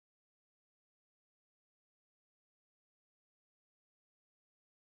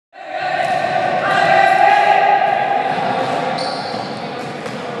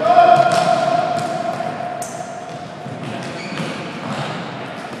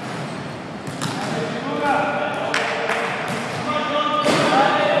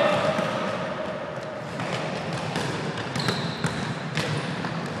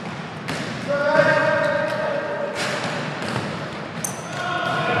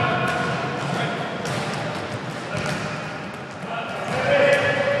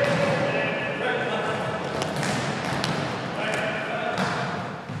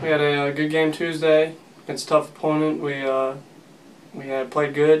had a good game Tuesday against a tough opponent. We had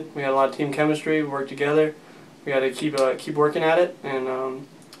played good. We had a lot of team chemistry. We worked together. We had to keep working at it. And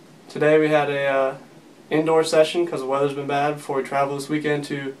today we had a indoor session because the weather's been bad before we travel this weekend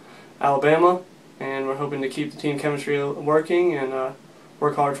to Alabama. And we're hoping to keep the team chemistry working and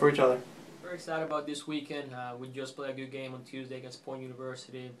work hard for each other. Very excited about this weekend. We just played a good game on Tuesday against Point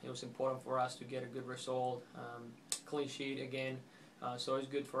University. It was important for us to get a good result, clean sheet again. So it's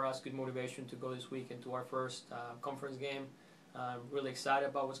good for us, good motivation to go this weekend to our first conference game. Really excited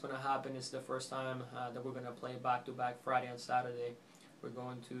about what's going to happen. It's the first time that we're going to play back-to-back Friday and Saturday. We're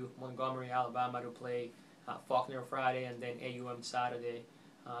going to Montgomery, Alabama to play Faulkner Friday and then AUM Saturday.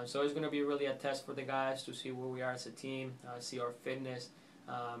 So it's going to be really a test for the guys to see where we are as a team, see our fitness.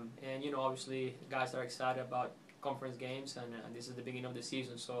 And obviously guys are excited about conference games, and this is the beginning of the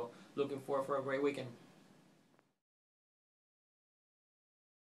season, so looking forward for a great weekend.